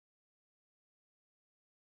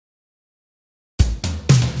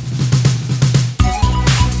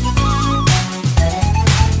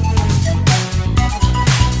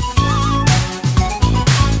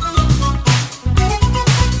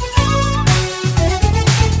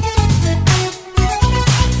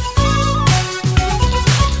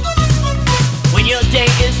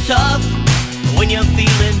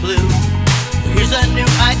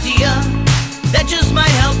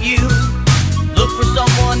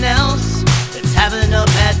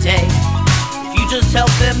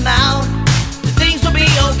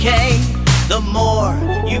The more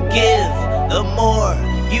you give, the more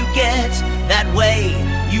you get. That way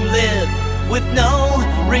you live with no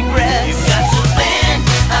regrets. You've got to lend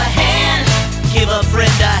a hand, give a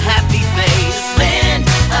friend a happy face. Lend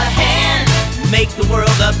a hand, make the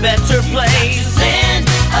world a better place.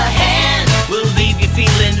 Lend a hand, will leave you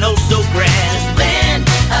feeling oh so grand. Lend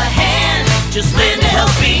a hand, just lend a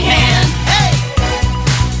helping hand. Hey!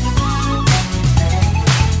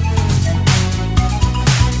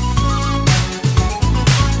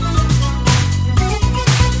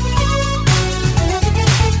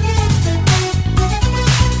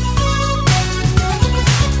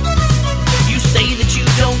 You say that you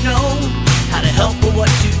don't know how to help or what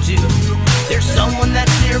to do. There's someone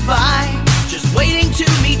that's nearby, just waiting to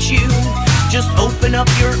meet you. Just open up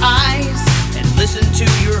your eyes and listen to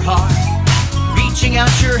your heart, reaching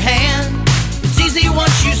out your hand. It's easy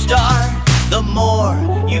once you start. The more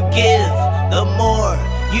you give, the more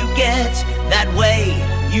you get. That way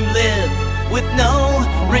you live with no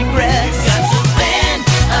regrets. You've got to lend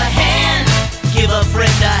a hand, give a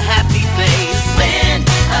friend a happy face. Lend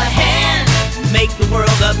a hand, make the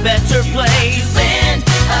world a better place. Lend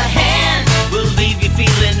a hand, will leave you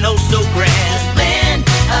feeling oh so grand. Lend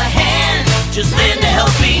a hand, just lend a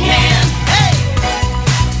helping hand. Hey!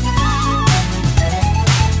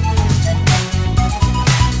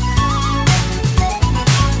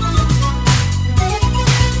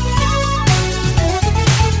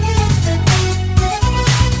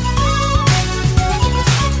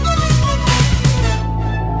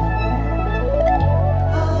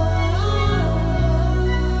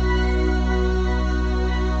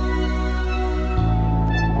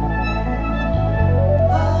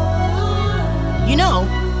 You know,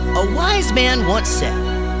 a wise man once said,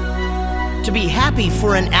 to be happy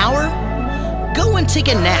for an hour, go and take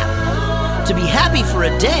a nap. To be happy for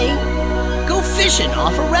a day, go fishing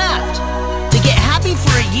off a raft. To get happy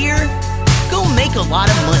for a year, go make a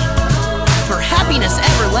lot of money. For happiness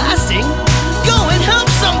everlasting, go and help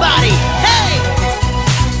somebody.